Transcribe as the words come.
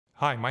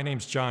Hi, my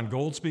name's John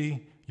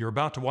Goldsby. You're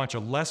about to watch a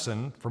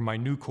lesson from my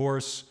new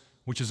course,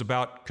 which is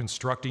about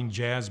constructing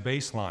jazz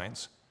bass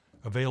lines,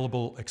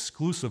 available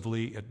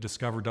exclusively at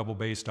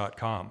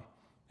discoverdoublebass.com.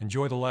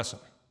 Enjoy the lesson.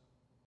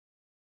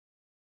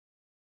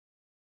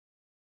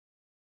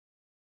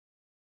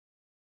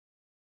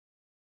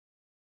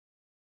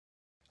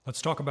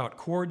 Let's talk about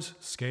chords,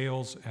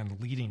 scales,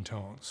 and leading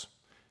tones.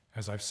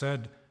 As I've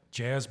said,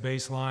 jazz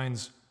bass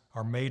lines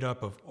are made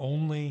up of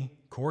only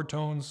chord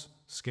tones,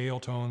 scale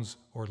tones,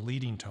 or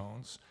leading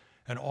tones.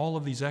 And all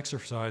of these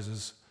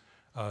exercises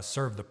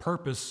serve the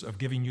purpose of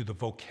giving you the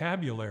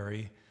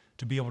vocabulary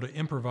to be able to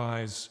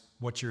improvise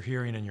what you're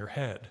hearing in your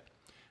head.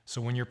 So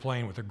when you're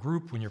playing with a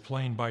group, when you're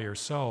playing by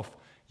yourself,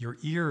 your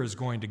ear is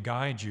going to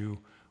guide you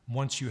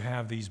once you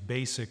have these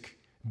basic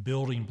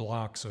building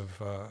blocks of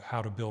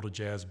how to build a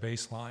jazz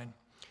bass line.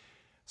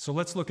 So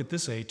let's look at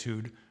this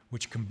etude,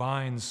 which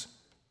combines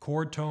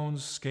chord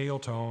tones, scale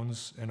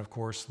tones, and of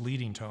course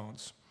leading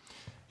tones.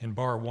 In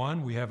bar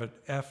 1, we have an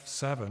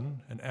F7,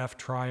 an F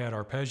triad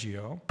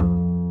arpeggio,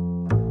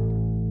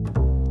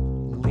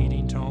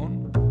 leading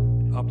tone,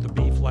 up the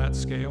B flat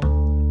scale,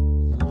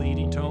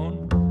 leading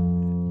tone,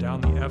 down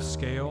the F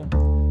scale,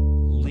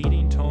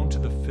 leading tone to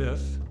the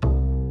 5th.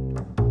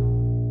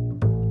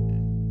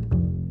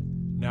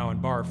 Now in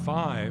bar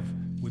 5,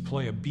 we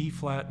play a B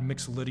flat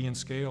mixolydian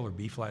scale or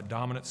B flat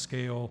dominant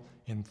scale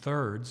in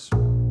thirds.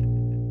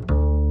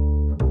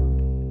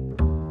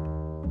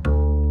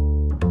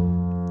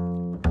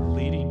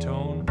 Leading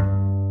tone,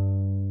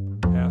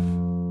 F,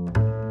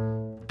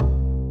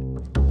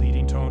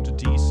 leading tone to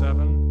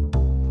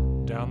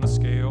D7, down the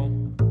scale,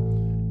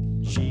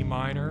 G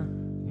minor,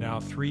 now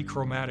 3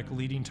 chromatic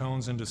leading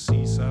tones into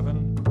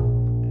C7,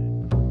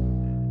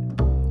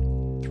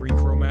 3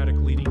 chromatic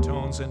leading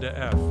tones into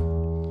F,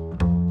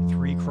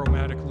 3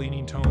 chromatic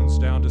leading tones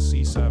down to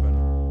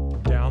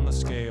C7, down the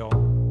scale.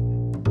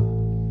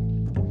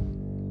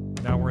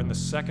 Now we're in the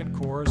second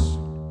chorus,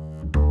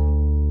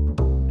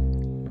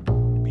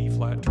 B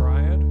flat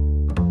triad,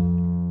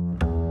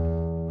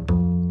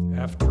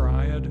 F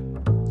triad,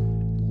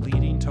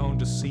 leading tone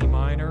to C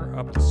minor,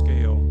 up the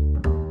scale,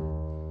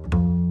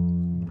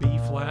 B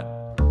flat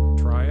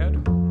triad,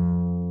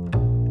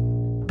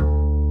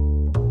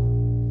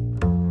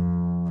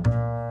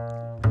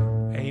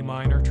 A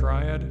minor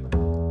triad,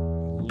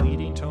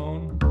 leading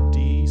tone,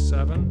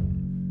 D7,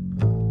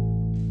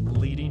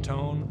 leading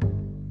tone,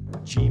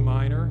 G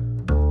minor,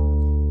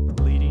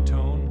 leading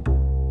tone,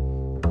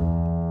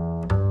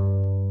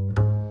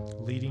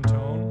 leading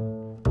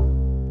tone,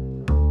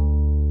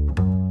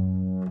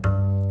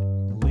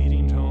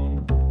 leading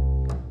tone,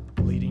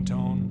 leading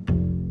tone.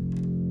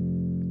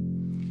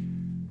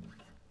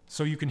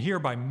 So you can hear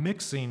by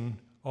mixing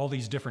all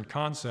these different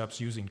concepts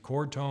using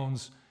chord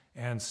tones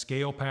and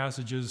scale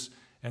passages,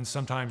 and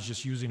sometimes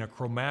just using a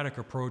chromatic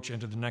approach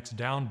into the next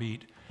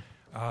downbeat,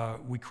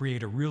 we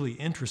create a really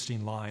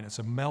interesting line. It's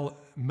a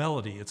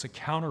melody, it's a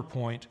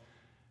counterpoint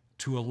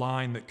to a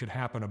line that could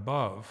happen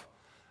above.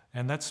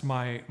 And that's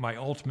my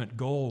ultimate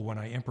goal when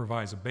I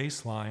improvise a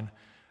bass line.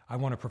 I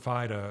want to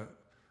provide, of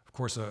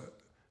course, a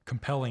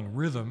compelling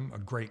rhythm, a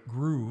great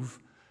groove,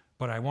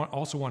 but I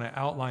also want to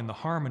outline the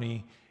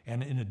harmony,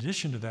 and in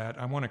addition to that,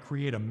 I want to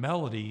create a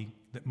melody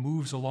that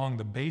moves along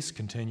the bass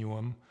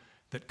continuum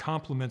that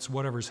complements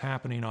whatever's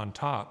happening on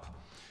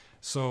top.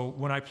 So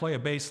when I play a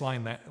bass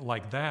line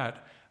like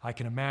that, I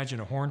can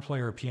imagine a horn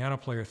player or a piano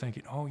player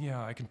thinking, oh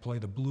yeah, I can play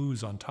the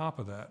blues on top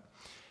of that.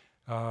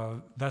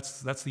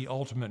 That's the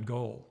ultimate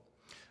goal.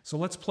 So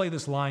let's play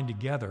this line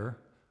together.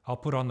 I'll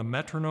put on the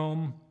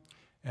metronome,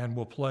 and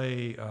we'll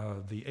play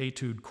the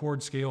etude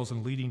chord scales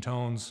and leading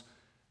tones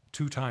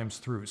 2 times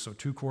through. So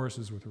 2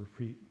 choruses with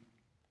repeat.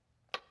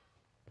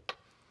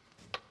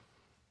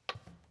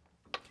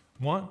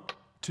 1,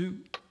 2,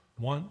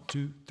 1,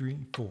 2, 3,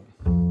 4.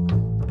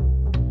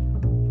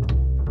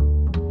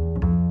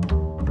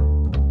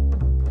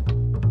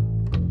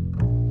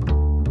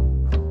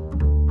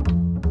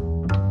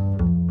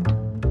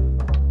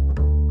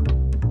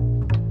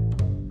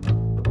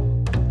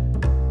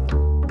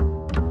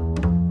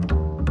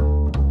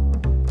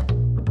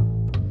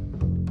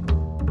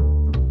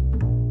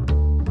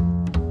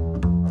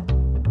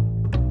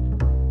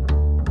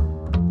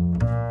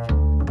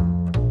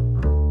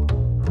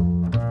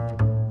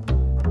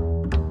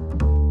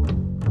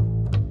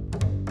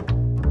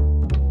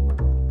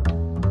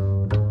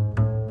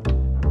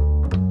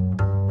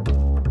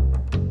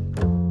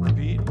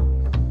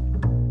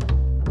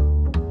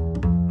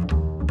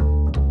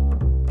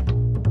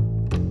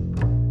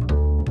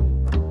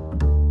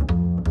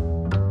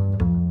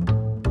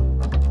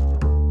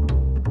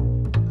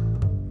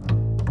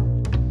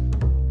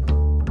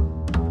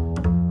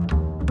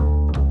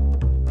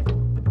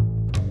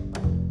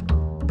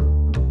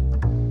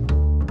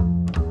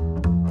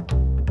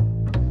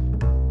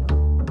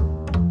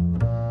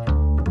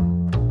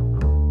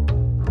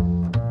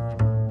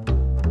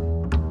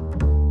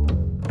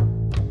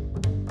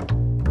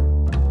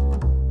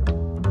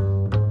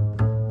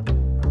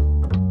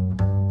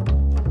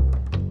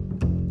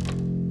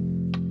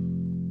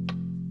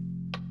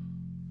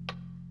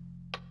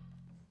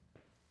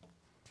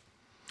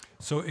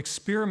 So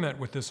experiment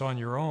with this on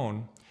your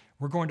own.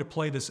 We're going to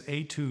play this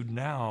Etude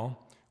now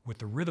with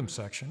the rhythm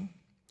section.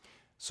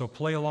 So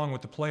play along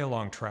with the play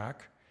along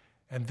track.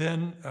 And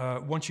then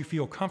once you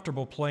feel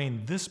comfortable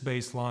playing this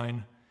bass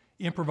line,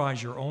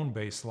 improvise your own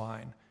bass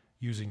line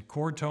using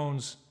chord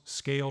tones,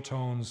 scale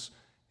tones,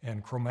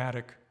 and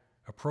chromatic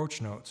approach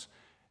notes.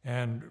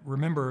 And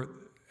remember,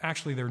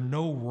 actually there are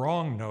no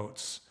wrong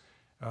notes.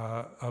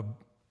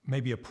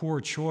 Maybe a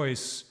poor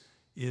choice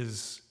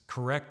is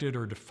corrected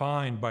or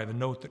defined by the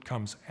note that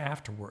comes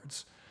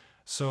afterwards.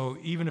 So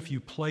even if you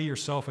play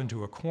yourself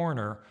into a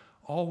corner,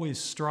 always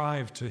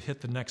strive to hit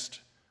the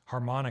next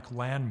harmonic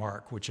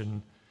landmark, which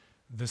in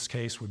this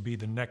case would be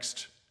the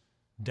next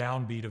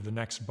downbeat of the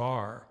next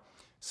bar.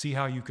 See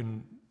how you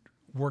can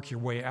work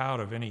your way out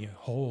of any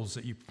holes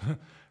that you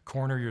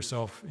corner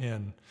yourself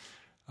in.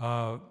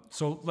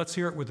 So let's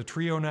hear it with the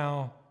trio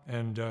now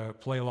and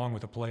play along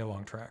with the play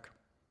along track.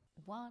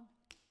 1,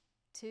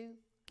 2,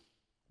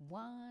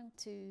 1,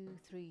 2,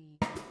 3.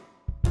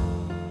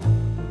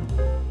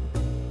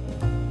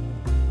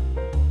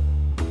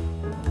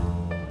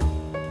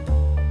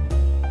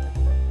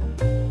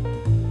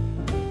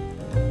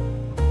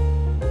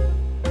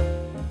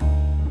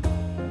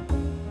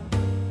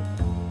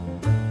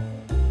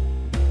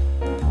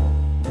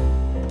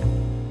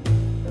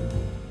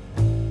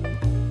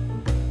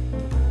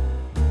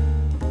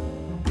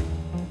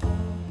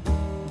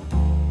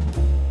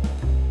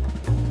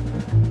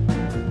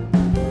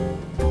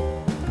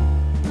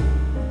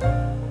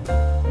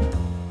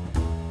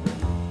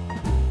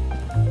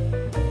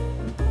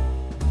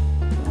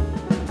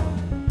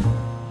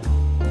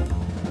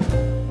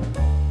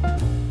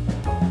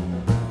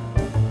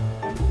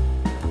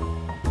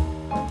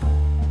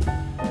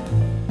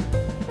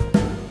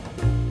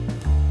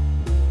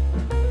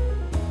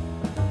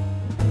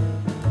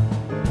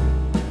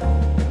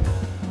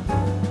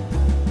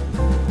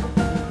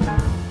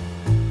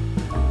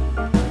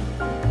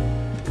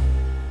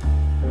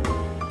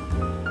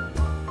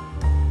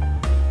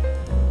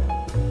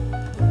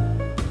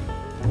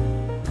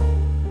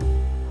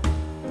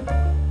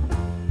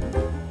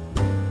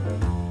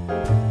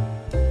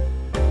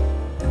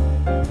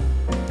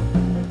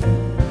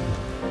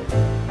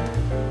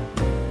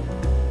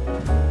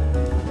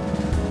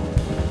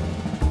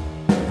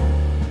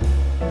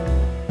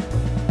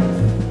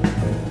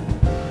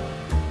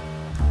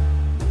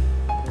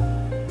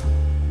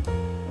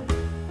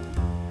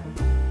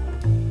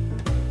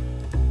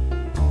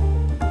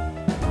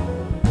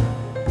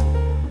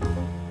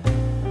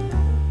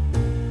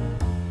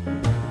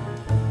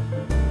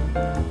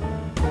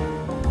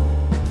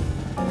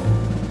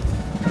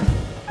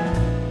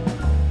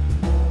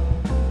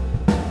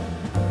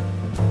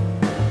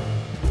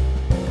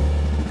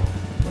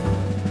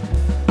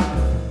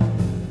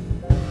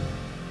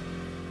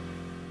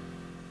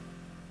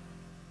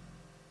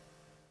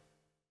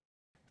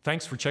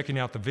 Thanks for checking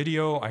out the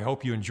video. I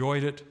hope you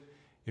enjoyed it.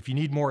 If you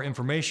need more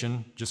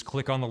information, just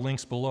click on the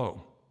links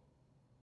below.